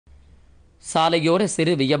சாலையோர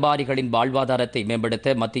சிறு வியாபாரிகளின் வாழ்வாதாரத்தை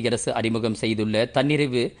மேம்படுத்த மத்திய அரசு அறிமுகம் செய்துள்ள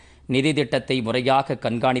தன்னிறைவு நிதி திட்டத்தை முறையாக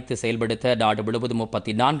கண்காணித்து செயல்படுத்த நாடு முழுவதும்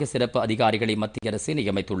 34 சிறப்பு அதிகாரிகளை மத்திய அரசு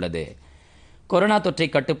நியமித்துள்ளது. கொரோனா தொற்றை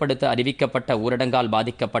கட்டுப்படுத்த அறிவிக்கப்பட்ட ஊரடங்கால்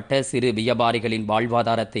பாதிக்கப்பட்ட சிறு வியாபாரிகளின்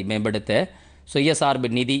வாழ்வாதாரத்தை மேம்படுத்த சுயசார்பு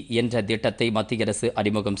நிதி என்ற திட்டத்தை மத்திய அரசு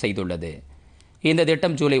அறிமுகம் செய்துள்ளது. இந்த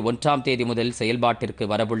திட்டம் ஜூலை 1ஆம் தேதி முதல் செயல்பாட்டிற்கு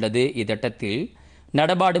வரவுள்ளது. இத்திட்டத்தில்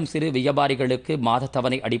நடமாடும் சிறு வியாபாரிகளுக்கு மாத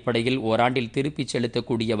தவணை அடிப்படையில் ஓராண்டில் திருப்பிச்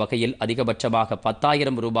செலுத்தக்கூடிய வகையில் அதிகபட்சமாக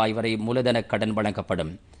 10,000 ரூபாய் வரை மூலதன கடன்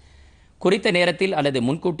வழங்கப்படும். குறித்த நேரத்தில் அல்லது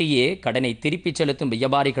முன்கூட்டியே கடனை திருப்பிச் செலுத்தும்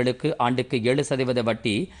வியாபாரிகளுக்கு ஆண்டுக்கு 7%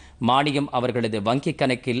 வட்டி மானியம் அவர்களது வங்கிக்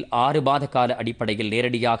கணக்கில் 6 மாத கால அடிப்படையில்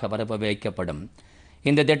நேரடியாக வரவு வைக்கப்படும்.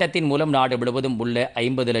 இந்த திட்டத்தின் மூலம் நாடு முழுவதும் உள்ள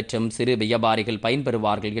 50 லட்சம் சிறு வியாபாரிகள்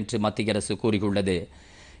பயன்பெறுவார்கள் என்று மத்திய அரசு கூறியுள்ளது.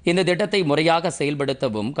 இந்த திட்டத்தை முறையாக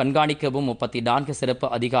செயல்படுத்தவும் கண்காணிக்கவும் 34 சிறப்பு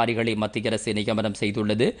அதிகாரிகளை மத்திய அரசு நியமனம்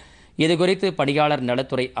செய்துள்ளது. இதுகுறித்து பணியாளர்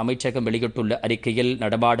நலத்துறை அமைச்சகம் வெளியிட்டுள்ள அறிக்கையில்,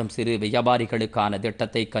 நடமாடும் சிறு வியாபாரிகளுக்கான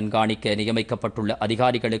திட்டத்தை கண்காணிக்க நியமிக்கப்பட்டுள்ள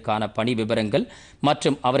அதிகாரிகளுக்கான பணி விவரங்கள்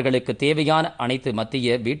மற்றும் அவர்களுக்கு தேவையான அனைத்து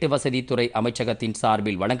மத்திய வீட்டு வசதித்துறை அமைச்சகத்தின்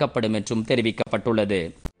சார்பில் வழங்கப்படும் என்றும் தெரிவிக்கப்பட்டுள்ளது.